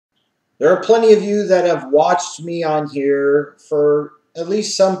There are plenty of you that have watched me on here for at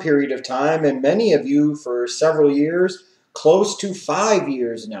least some period of time, and many of you for several years, close to 5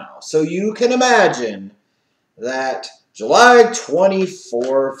 years now. So you can imagine that July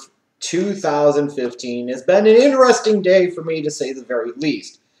 24th, 2015 has been an interesting day for me, to say the very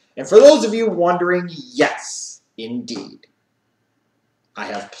least. And for those of you wondering, yes, indeed. I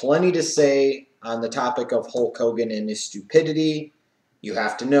have plenty to say on the topic of Hulk Hogan and his stupidity. You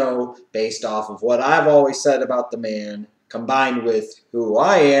have to know, based off of what I've always said about the man, combined with who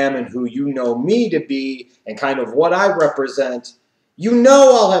I am and who you know me to be, and kind of what I represent, you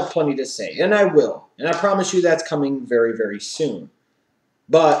know I'll have plenty to say, and I will. And I promise you that's coming very, very soon.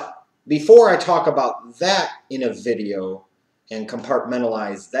 But before I talk about that in a video and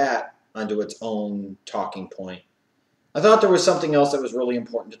compartmentalize that onto its own talking point, I thought there was something else that was really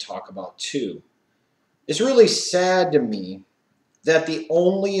important to talk about too. It's really sad to me that the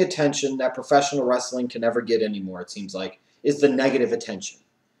only attention that professional wrestling can ever get anymore, it seems like, is the negative attention.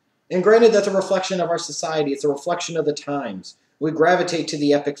 And granted, that's a reflection of our society. It's a reflection of the times. We gravitate to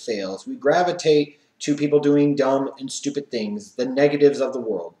the epic fails. We gravitate to people doing dumb and stupid things, the negatives of the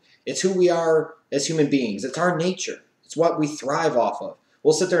world. It's who we are as human beings. It's our nature. It's what we thrive off of.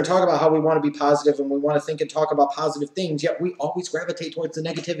 We'll sit there and talk about how we want to be positive and we want to think and talk about positive things, yet we always gravitate towards the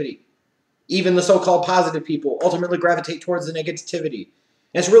negativity. Even the so-called positive people ultimately gravitate towards the negativity.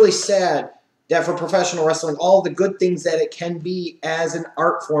 And it's really sad that for professional wrestling, all the good things that it can be as an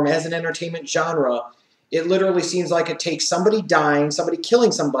art form, as an entertainment genre, it literally seems like it takes somebody dying, somebody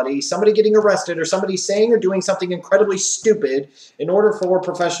killing somebody, somebody getting arrested, or somebody saying or doing something incredibly stupid in order for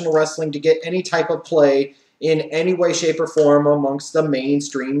professional wrestling to get any type of play in any way, shape, or form amongst the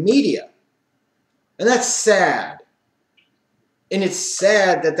mainstream media. And that's sad. And it's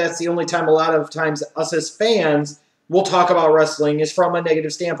sad that that's the only time a lot of times us as fans will talk about wrestling is from a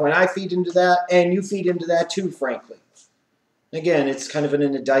negative standpoint. I feed into that, and you feed into that too, frankly. Again, it's kind of an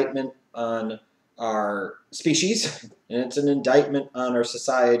indictment on our species, and it's an indictment on our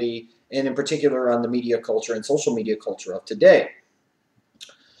society, and in particular on the media culture and social media culture of today.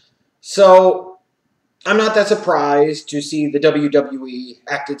 So I'm not that surprised to see the WWE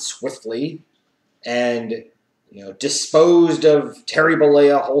acted swiftly and disposed of Terry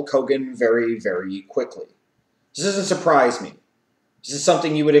Bollea, Hulk Hogan very, very quickly. This doesn't surprise me. This is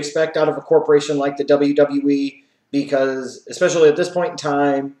something you would expect out of a corporation like the WWE because, especially at this point in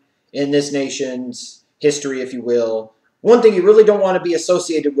time, in this nation's history, if you will, one thing you really don't want to be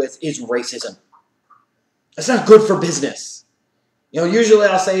associated with is racism. That's not good for business. Usually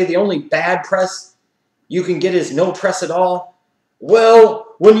I'll say the only bad press you can get is no press at all.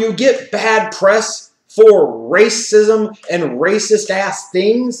 Well, when you get bad press for racism and racist-ass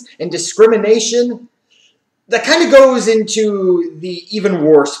things and discrimination, that kind of goes into the even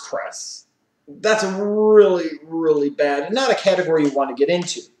worse press. That's really, really bad and not a category you want to get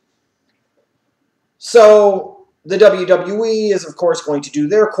into. So the WWE is, of course, going to do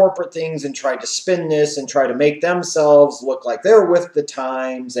their corporate things and try to spin this and try to make themselves look like they're with the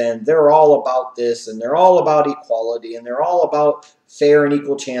times and they're all about this and they're all about equality and they're all about fair and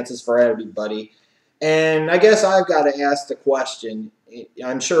equal chances for everybody. And I guess I've got to ask the question,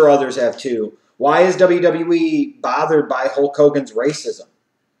 I'm sure others have too, why is WWE bothered by Hulk Hogan's racism?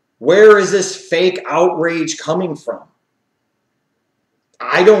 Where is this fake outrage coming from?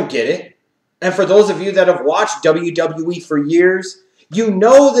 I don't get it. And for those of you that have watched WWE for years, you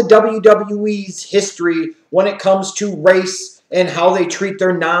know the WWE's history when it comes to race and how they treat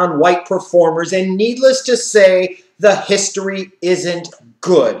their non-white performers. And needless to say, the history isn't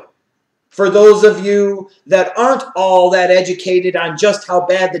good. For those of you that aren't all that educated on just how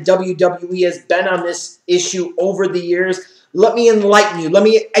bad the WWE has been on this issue over the years, let me enlighten you. Let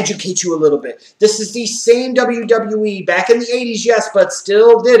me educate you a little bit. This is the same WWE back in the 80s, yes, but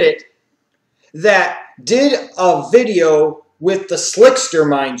still did it, that did a video with the Slickster,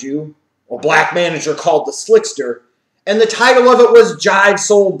 mind you, a black manager called the Slickster, and the title of it was Jive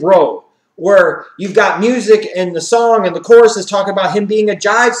Soul Bro, where you've got music and the song and the chorus is talking about him being a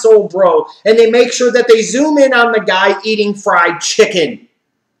jive soul bro, and they make sure that they zoom in on the guy eating fried chicken.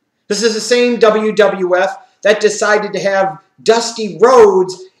 This is the same WWF that decided to have Dusty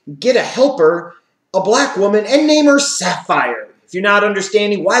Rhodes get a helper, a black woman, and name her Sapphire. If you're not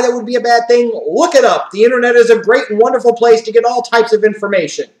understanding why that would be a bad thing, look it up. The internet is a great and wonderful place to get all types of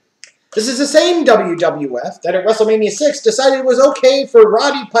information. This is the same WWF that at WrestleMania 6 decided it was okay for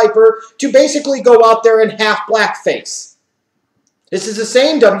Roddy Piper to basically go out there in half blackface. This is the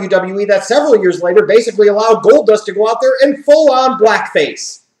same WWE that several years later basically allowed Goldust to go out there in full-on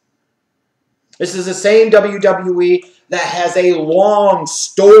blackface. This is the same WWE that has a long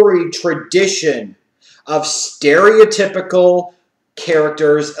story tradition of stereotypical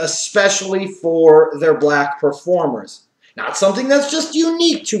characters, especially for their black performers. Not something that's just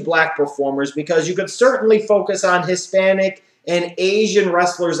unique to black performers, because you could certainly focus on Hispanic and Asian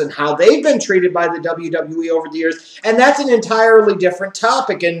wrestlers and how they've been treated by the WWE over the years, and that's an entirely different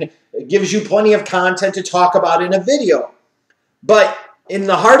topic and it gives you plenty of content to talk about in a video. But in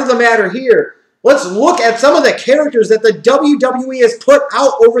the heart of the matter here, let's look at some of the characters that the WWE has put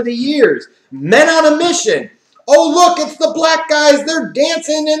out over the years. Men on a Mission. Oh, look, it's the black guys. They're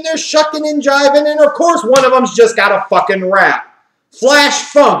dancing and they're shucking and jiving. And, of course, one of them's just got a fucking rap. Flash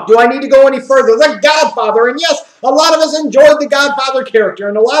Funk. Do I need to go any further? The Godfather. And, yes, a lot of us enjoyed the Godfather character.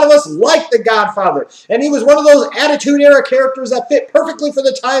 And a lot of us liked the Godfather. And he was one of those Attitude Era characters that fit perfectly for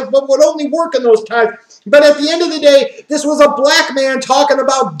the times but would only work in those times. But at the end of the day, this was a black man talking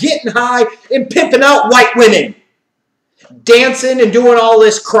about getting high and pimping out white women. Dancing and doing all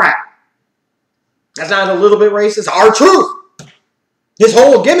this crap. That's not a little bit racist. R-Truth. His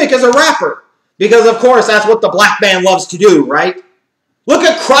whole gimmick is a rapper. Because, of course, that's what the black man loves to do, right? Look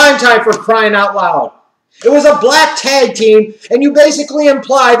at Crime Time, for crying out loud. It was a black tag team, and you basically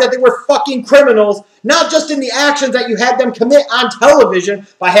implied that they were fucking criminals, not just in the actions that you had them commit on television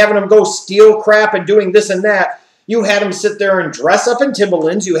by having them go steal crap and doing this and that. You had them sit there and dress up in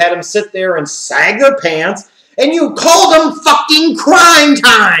Timberlands. You had them sit there and sag their pants. And you called them fucking Crime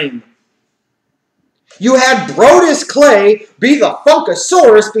Time. You had Brodus Clay be the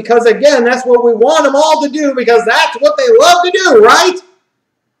Funkasaurus because, again, that's what we want them all to do because that's what they love to do, right?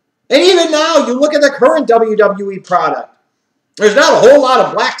 And even now, you look at the current WWE product. There's not a whole lot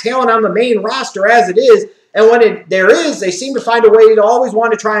of black talent on the main roster as it is. And when there is, they seem to find a way to always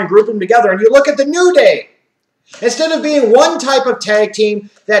want to try and group them together. And you look at the New Day. Instead of being one type of tag team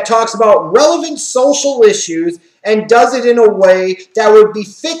that talks about relevant social issues and does it in a way that would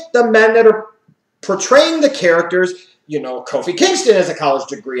befit the men that are portraying the characters. You know, Kofi Kingston has a college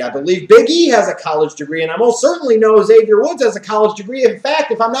degree. I believe Big E has a college degree. And I most certainly know Xavier Woods has a college degree. In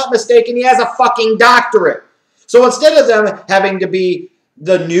fact, if I'm not mistaken, he has a fucking doctorate. So instead of them having to be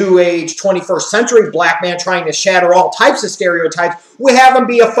the new age 21st century black man trying to shatter all types of stereotypes, we have them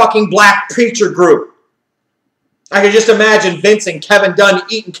be a fucking black preacher group. I can just imagine Vince and Kevin Dunn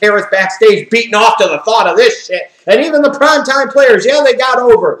eating carrots backstage, beating off to the thought of this shit. And even the primetime players, yeah, they got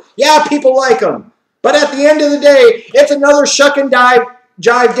over. Yeah, people like them. But at the end of the day, it's another shuck and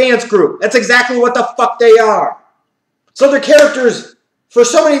jive dance group. That's exactly what the fuck they are. So their characters, for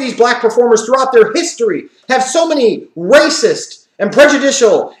so many of these black performers throughout their history, have so many racist and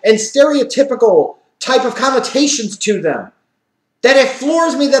prejudicial and stereotypical type of connotations to them that it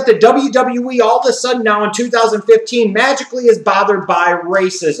floors me that the WWE all of a sudden now in 2015 magically is bothered by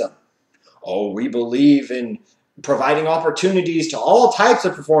racism. Oh, we believe in providing opportunities to all types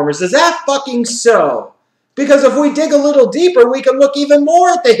of performers. Is that fucking so? Because if we dig a little deeper, we can look even more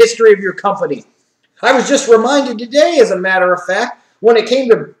at the history of your company. I was just reminded today, as a matter of fact, when it came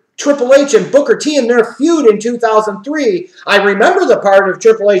to Triple H and Booker T and their feud in 2003, I remember the part of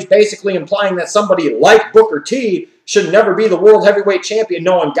Triple H basically implying that somebody like Booker T should never be the World Heavyweight Champion,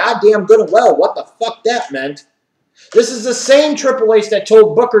 knowing goddamn good and well what the fuck that meant. This is the same Triple H that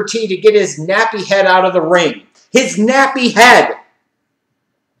told Booker T to get his nappy head out of the ring. His nappy head.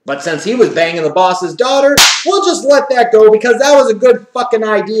 But since he was banging the boss's daughter, we'll just let that go because that was a good fucking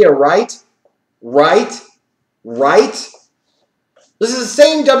idea, right? Right? Right? This is the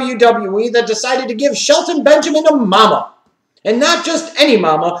same WWE that decided to give Shelton Benjamin a mama. And not just any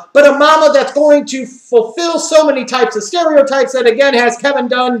mama, but a mama that's going to fulfill so many types of stereotypes that, again, has Kevin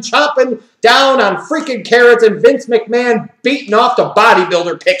Dunn chopping down on freaking carrots and Vince McMahon beating off the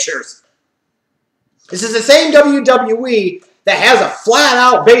bodybuilder pictures. This is the same WWE that has a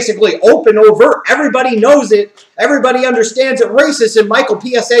flat-out, basically open, overt, everybody knows it, everybody understands it, racist, and Michael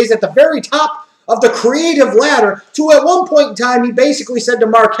PSA's at the very top of the creative ladder, to at one point in time, he basically said to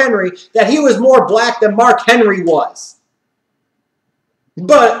Mark Henry that he was more black than Mark Henry was.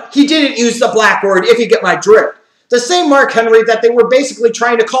 But he didn't use the black word, if you get my drift. The same Mark Henry that they were basically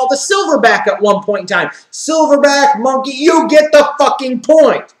trying to call the silverback at one point in time. Silverback, monkey, you get the fucking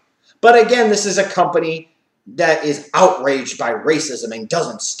point. But again, this is a company that is outraged by racism and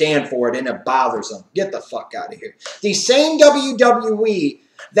doesn't stand for it, and it bothers them. Get the fuck out of here. The same WWE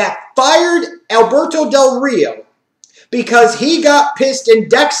that fired Alberto Del Rio because he got pissed and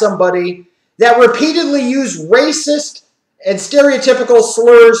decked somebody that repeatedly used racist and stereotypical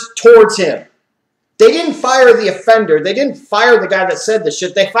slurs towards him. They didn't fire the offender. They didn't fire the guy that said the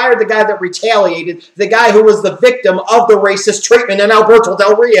shit. They fired the guy that retaliated, the guy who was the victim of the racist treatment in Alberto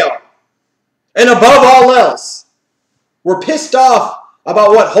Del Rio. And above all else, We're pissed off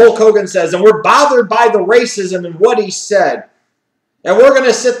about what Hulk Hogan says, and we're bothered by the racism and what he said. And we're going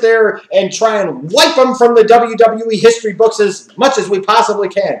to sit there and try and wipe him from the WWE history books as much as we possibly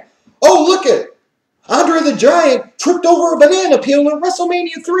can. Oh, look at Andre the Giant tripped over a banana peel at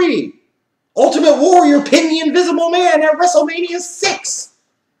WrestleMania 3. Ultimate Warrior pinned the Invisible Man at WrestleMania 6.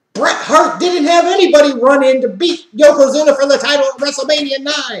 Bret Hart didn't have anybody run in to beat Yokozuna for the title at WrestleMania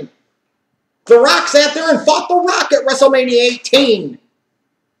 9. The Rock sat there and fought The Rock at WrestleMania 18.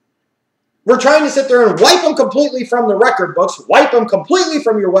 We're trying to sit there and wipe them completely from the record books, wipe them completely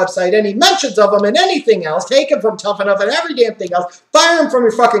from your website, any mentions of them and anything else, take them from Tough Enough and every damn thing else, fire them from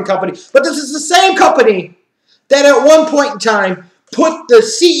your fucking company. But this is the same company that at one point in time put the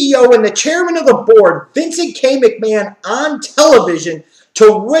CEO and the chairman of the board, Vincent K. McMahon, on television,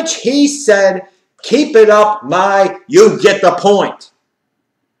 to which he said, "Keep it up, you get the point."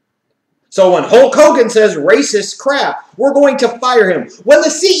 So when Hulk Hogan says racist crap, we're going to fire him. When the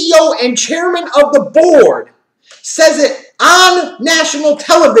CEO and chairman of the board says it on national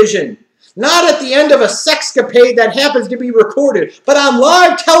television, not at the end of a sexcapade that happens to be recorded, but on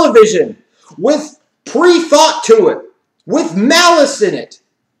live television with pre-thought to it, with malice in it,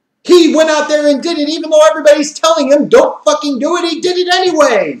 he went out there and did it even though everybody's telling him, don't fucking do it, he did it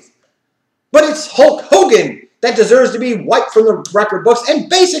anyways. But it's Hulk Hogan that deserves to be wiped from the record books and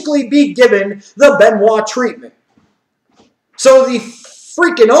basically be given the Benoit treatment. So the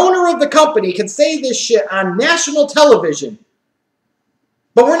freaking owner of the company can say this shit on national television,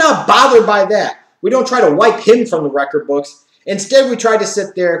 but we're not bothered by that. We don't try to wipe him from the record books. Instead, we try to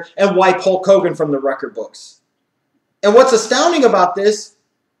sit there and wipe Hulk Hogan from the record books. And what's astounding about this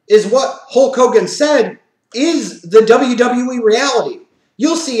is what Hulk Hogan said is the WWE reality.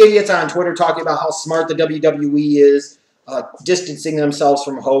 You'll see idiots on Twitter talking about how smart the WWE is, distancing themselves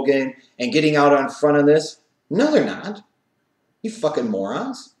from Hogan and getting out in front of this. No, they're not. You fucking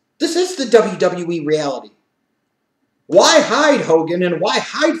morons. This is the WWE reality. Why hide Hogan and why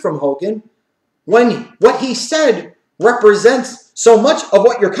hide from Hogan when what he said represents so much of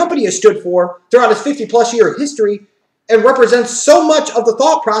what your company has stood for throughout its 50-plus year history and represents so much of the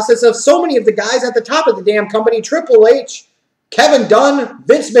thought process of so many of the guys at the top of the damn company, Triple H, Kevin Dunn,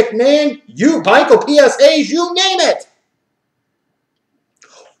 Vince McMahon, Michael PSAs, you name it.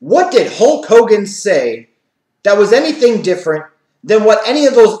 What did Hulk Hogan say that was anything different than what any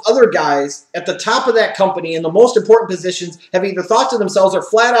of those other guys at the top of that company in the most important positions have either thought to themselves or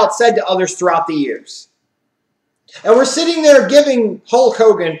flat out said to others throughout the years? And we're sitting there giving Hulk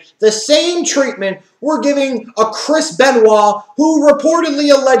Hogan the same treatment we're giving a Chris Benoit who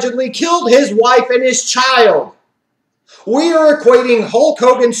reportedly, allegedly killed his wife and his child. We are equating Hulk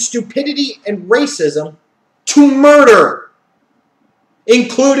Hogan's stupidity and racism to murder,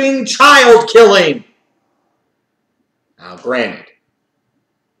 including child killing. Now, granted,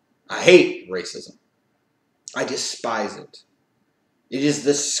 I hate racism. I despise it. It is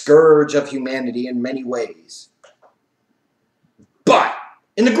the scourge of humanity in many ways. But,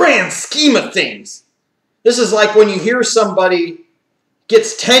 in the grand scheme of things, this is like when you hear somebody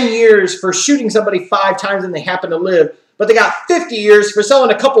gets 10 years for shooting somebody 5 times and they happen to live, but they got 50 years for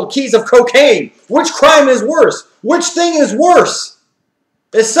selling a couple of keys of cocaine. Which crime is worse? Which thing is worse?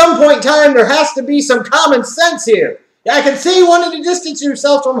 At some point in time, there has to be some common sense here. I can see you wanting to distance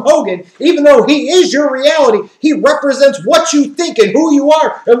yourself from Hogan, even though he is your reality. He represents what you think and who you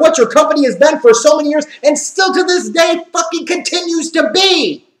are and what your company has been for so many years and still to this day fucking continues to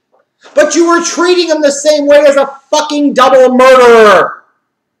be. But you were treating him the same way as a fucking double murderer.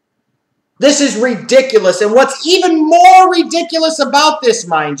 This is ridiculous. And what's even more ridiculous about this,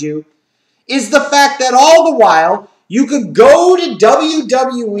 mind you, is the fact that all the while, you could go to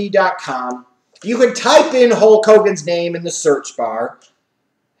WWE.com, you could type in Hulk Hogan's name in the search bar,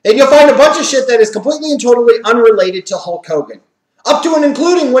 and you'll find a bunch of shit that is completely and totally unrelated to Hulk Hogan. Up to and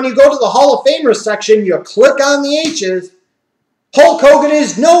including when you go to the Hall of Famers section, you click on the H's, Hulk Hogan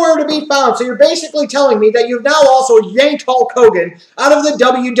is nowhere to be found. So you're basically telling me that you've now also yanked Hulk Hogan out of the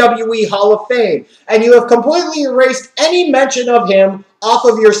WWE Hall of Fame. And you have completely erased any mention of him off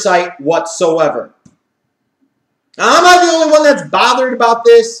of your site whatsoever. Now, am I the only one that's bothered about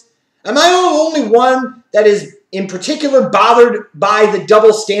this? Am I the only one that is in particular bothered by the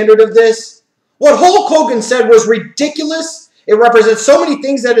double standard of this? What Hulk Hogan said was ridiculous. It represents so many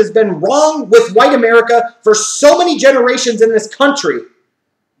things that has been wrong with white America for so many generations in this country.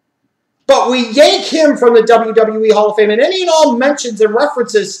 But we yank him from the WWE Hall of Fame, and any and all mentions and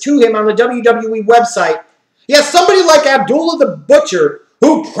references to him on the WWE website. Yes, somebody like Abdullah the Butcher,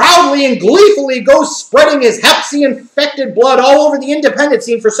 who proudly and gleefully goes spreading his Hep C-infected blood all over the independent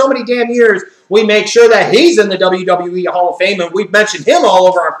scene for so many damn years, We make sure that he's in the WWE Hall of Fame, and we've mentioned him all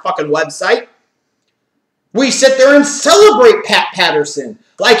over our fucking website. We sit there and celebrate Pat Patterson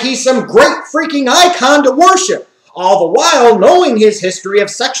like he's some great freaking icon to worship, all the while knowing his history of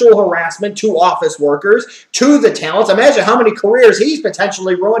sexual harassment to office workers, to the talents. Imagine how many careers he's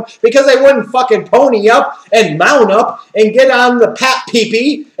potentially ruined because they wouldn't fucking pony up and mount up and get on the Pat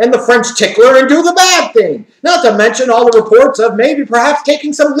Pee-Pee and the French tickler and do the bad thing. Not to mention all the reports of maybe perhaps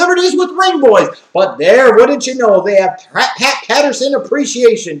taking some liberties with ring boys. But there, wouldn't you know, they have Pat Patterson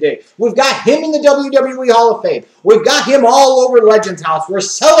Appreciation Day. We've got him in the WWE Hall of Fame. We've got him all over Legends House. We're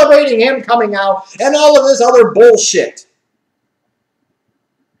celebrating him coming out and all of this other bullshit.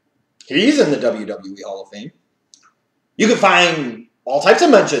 He's in the WWE Hall of Fame. You can find all types of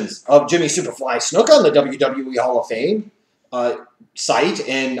mentions of Jimmy Superfly Snuka on the WWE Hall of Fame site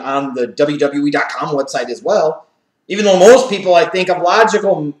and on the WWE.com website as well. Even though most people, I think, of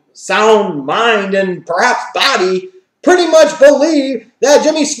logical, sound mind and perhaps body pretty much believe that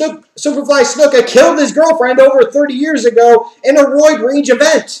Jimmy Superfly Snuka killed his girlfriend over 30 years ago in a roid rage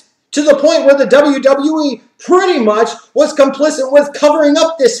event, to the point where the WWE pretty much was complicit with covering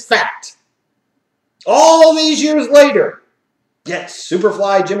up this fact. All these years later. Yet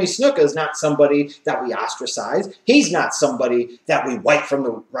Superfly Jimmy Snuka is not somebody that we ostracize. He's not somebody that we wipe from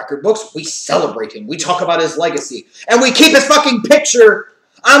the record books. We celebrate him. We talk about his legacy. And we keep his fucking picture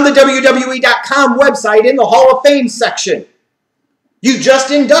on the WWE.com website in the Hall of Fame section. You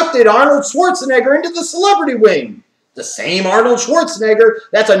just inducted Arnold Schwarzenegger into the celebrity wing. The same Arnold Schwarzenegger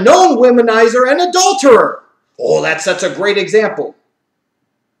that's a known womanizer and adulterer. Oh, that's such a great example.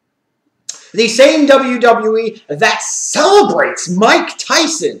 The same WWE that celebrates Mike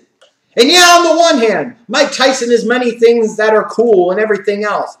Tyson. And yeah, on the one hand, Mike Tyson is many things that are cool and everything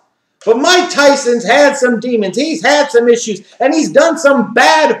else. But Mike Tyson's had some demons. He's had some issues. And he's done some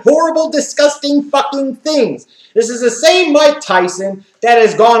bad, horrible, disgusting fucking things. This is the same Mike Tyson that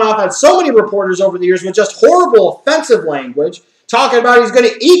has gone off at so many reporters over the years with just horrible, offensive language, talking about he's going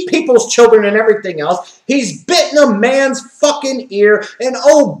to eat people's children and everything else. He's bitten a man's fucking ear. And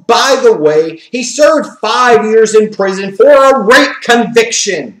oh, by the way, he served 5 years in prison for a rape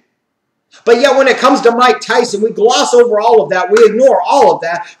conviction. But yet when it comes to Mike Tyson, we gloss over all of that. We ignore all of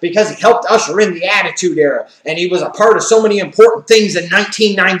that because he helped usher in the Attitude Era. And he was a part of so many important things in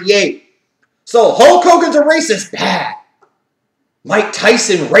 1998. So Hulk Hogan's a racist? Bad. Mike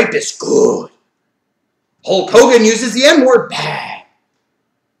Tyson, rapist? Good. Hulk Hogan uses the N-word? Bad.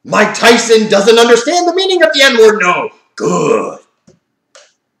 Mike Tyson doesn't understand the meaning of the N-word? No. Good.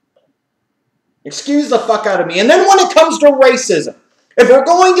 Excuse the fuck out of me. And then when it comes to racism, if we're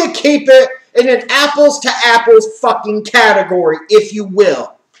going to keep it in an apples-to-apples fucking category, if you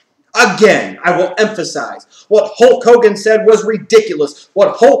will, again, I will emphasize, what Hulk Hogan said was ridiculous.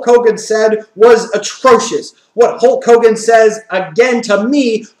 What Hulk Hogan said was atrocious. What Hulk Hogan says, again, to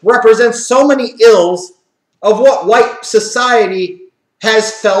me, represents so many ills of what white society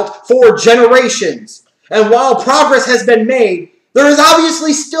has felt for generations. And while progress has been made, there is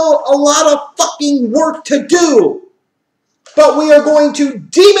obviously still a lot of fucking work to do. But we are going to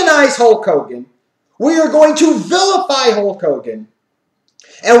demonize Hulk Hogan. We are going to vilify Hulk Hogan.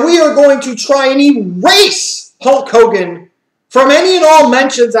 And we are going to try and erase Hulk Hogan from any and all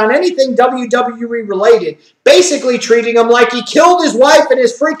mentions on anything WWE related, basically treating him like he killed his wife and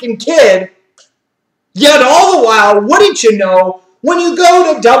his freaking kid. Yet all the while, wouldn't you know, when you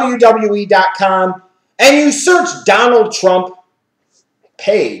go to WWE.com and you search Donald Trump,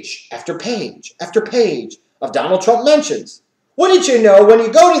 page after page after page of Donald Trump mentions, wouldn't you know, when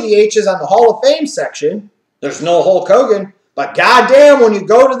you go to the H's on the Hall of Fame section, there's no Hulk Hogan. But goddamn, when you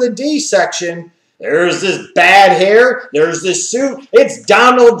go to the D section, there's this bad hair, there's this suit. It's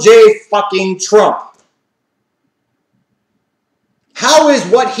Donald J. fucking Trump. How is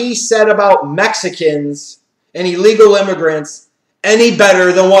what he said about Mexicans and illegal immigrants any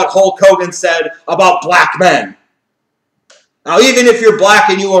better than what Hulk Hogan said about black men? Now, even if you're black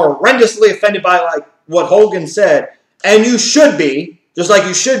and you are horrendously offended by like what Hogan said, and you should be, just like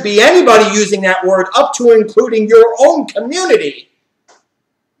you should be anybody using that word up to including your own community,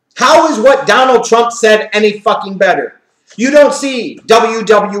 how is what Donald Trump said any fucking better? You don't see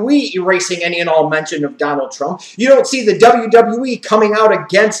WWE erasing any and all mention of Donald Trump. You don't see the WWE coming out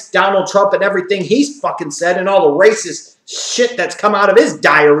against Donald Trump and everything he's fucking said and all the racist shit that's come out of his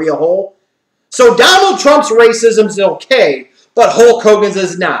diarrhea hole. So Donald Trump's racism is okay, but Hulk Hogan's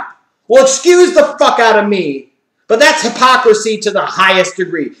is not. Well, excuse the fuck out of me, but that's hypocrisy to the highest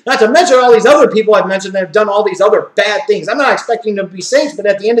degree. Not to mention all these other people I've mentioned that have done all these other bad things. I'm not expecting them to be saints, but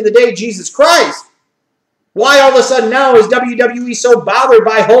at the end of the day, Jesus Christ. Why all of a sudden now is WWE so bothered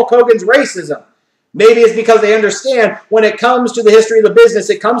by Hulk Hogan's racism? Maybe it's because they understand when it comes to the history of the business,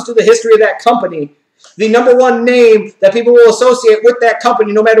 it comes to the history of that company. The number one name that people will associate with that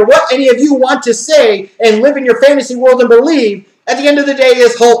company, no matter what any of you want to say and live in your fantasy world and believe, at the end of the day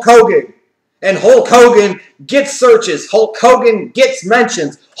is Hulk Hogan. And Hulk Hogan gets searches. Hulk Hogan gets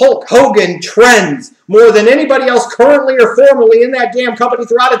mentions. Hulk Hogan trends more than anybody else currently or formerly in that damn company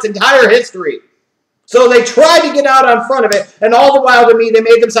throughout its entire history. So they tried to get out on front of it, and all the while to me, they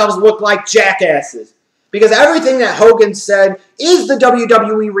made themselves look like jackasses. Because everything that Hogan said is the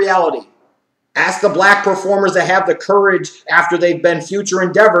WWE reality. Ask the black performers that have the courage after they've been future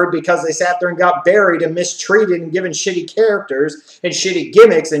endeavored because they sat there and got buried and mistreated and given shitty characters and shitty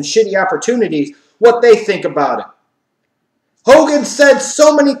gimmicks and shitty opportunities, what they think about it. Hogan said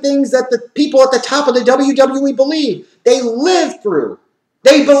so many things that the people at the top of the WWE believe. They live through.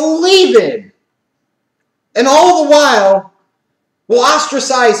 They believe in. And all the while, we'll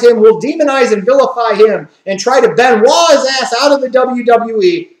ostracize him, we'll demonize and vilify him, and try to Benoit his ass out of the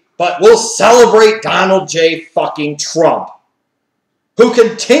WWE, but we'll celebrate Donald J. fucking Trump, who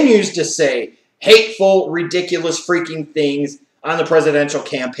continues to say hateful, ridiculous freaking things on the presidential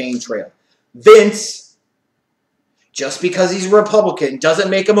campaign trail. Vince, just because he's a Republican doesn't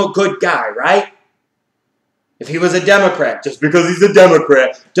make him a good guy, right? If he was a Democrat, just because he's a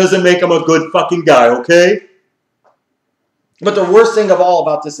Democrat doesn't make him a good fucking guy, okay? But the worst thing of all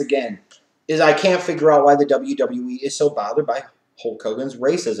about this, again, is I can't figure out why the WWE is so bothered by Hulk Hogan's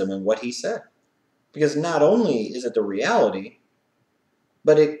racism and what he said. Because not only is it the reality,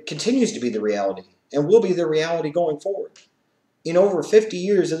 but it continues to be the reality and will be the reality going forward. In over 50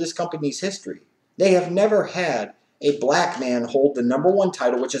 years of this company's history, they have never had a black man hold the #1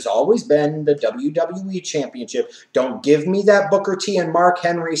 title, which has always been the WWE Championship. Don't give me that Booker T and Mark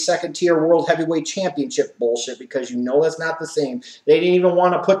Henry second-tier World Heavyweight Championship bullshit, because you know that's not the same. They didn't even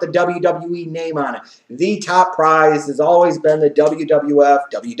want to put the WWE name on it. The top prize has always been the WWE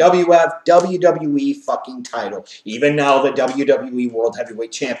fucking title. Even now, the WWE World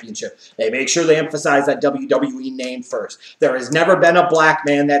Heavyweight Championship. They make sure they emphasize that WWE name first. There has never been a black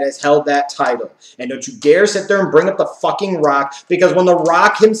man that has held that title. And don't you dare sit there and bring up the fucking Rock, because when the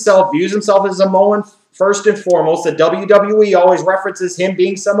Rock himself views himself as Samoan first and foremost, the WWE always references him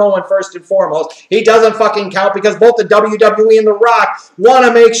being Samoan first and foremost. He doesn't fucking count, because both the WWE and the Rock want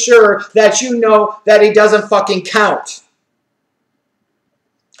to make sure that you know that he doesn't fucking count.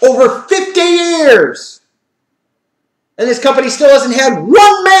 Over 50 years! And this company still hasn't had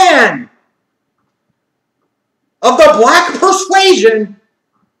one man of the black persuasion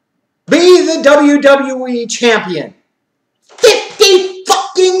be the WWE champion. 50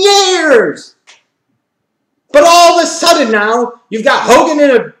 fucking years! But all of a sudden now, you've got Hogan in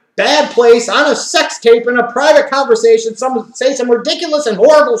a bad place, on a sex tape, in a private conversation, someone say some ridiculous and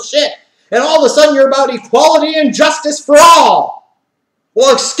horrible shit, and all of a sudden you're about equality and justice for all.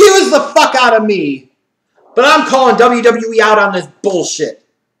 Well, excuse the fuck out of me, but I'm calling WWE out on this bullshit.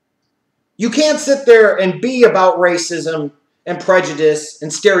 You can't sit there and be about racism and prejudice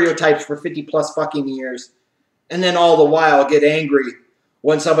and stereotypes for 50 plus fucking years, and then all the while get angry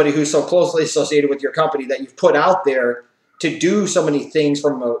when somebody who's so closely associated with your company that you've put out there to do so many things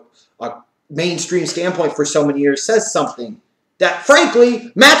from a mainstream standpoint for so many years says something that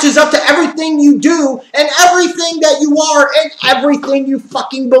frankly matches up to everything you do and everything that you are and everything you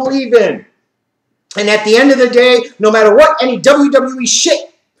fucking believe in. And at the end of the day, no matter what any WWE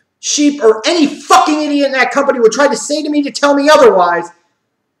sheep or any fucking idiot in that company would try to say to me to tell me otherwise,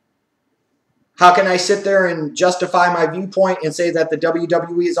 how can I sit there and justify my viewpoint and say that the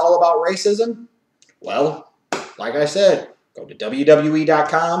WWE is all about racism? Well, like I said, go to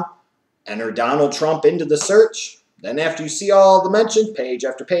WWE.com, enter Donald Trump into the search. Then after you see all the mentions, page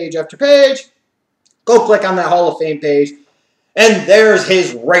after page after page, go click on that Hall of Fame page, and there's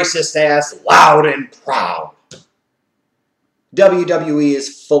his racist ass loud and proud. WWE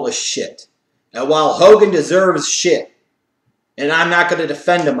is full of shit. And while Hogan deserves shit, and I'm not going to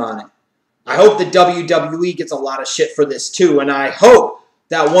defend him on it, I hope the WWE gets a lot of shit for this too. And I hope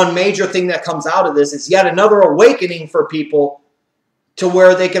that one major thing that comes out of this is yet another awakening for people to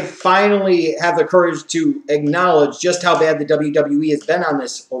where they can finally have the courage to acknowledge just how bad the WWE has been on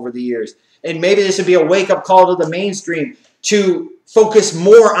this over the years. And maybe this would be a wake-up call to the mainstream to focus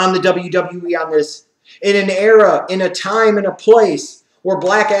more on the WWE on this. In an era, in a time, in a place where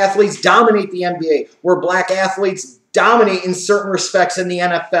black athletes dominate the NBA, where black athletes dominate in certain respects in the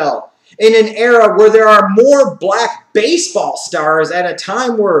NFL, in an era where there are more black baseball stars at a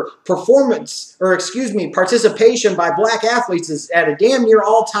time where participation by black athletes is at a damn near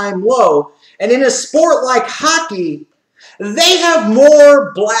all-time low, and in a sport like hockey They have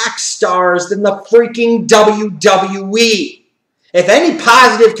more black stars than the freaking WWE. If any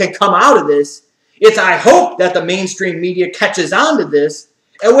positive can come out of this, it's I hope that the mainstream media catches on to this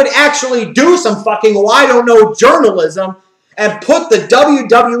and would actually do some fucking I don't know journalism and put the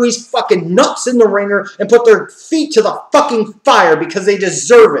WWE's fucking nuts in the ringer and put their feet to the fucking fire because they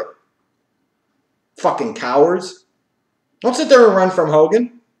deserve it. Fucking cowards. Don't sit there and run from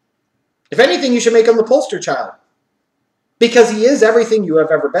Hogan. If anything, you should make him the poster child. Because he is everything you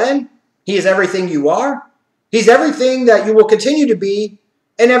have ever been. He is everything you are. He's everything that you will continue to be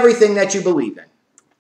and everything that you believe in.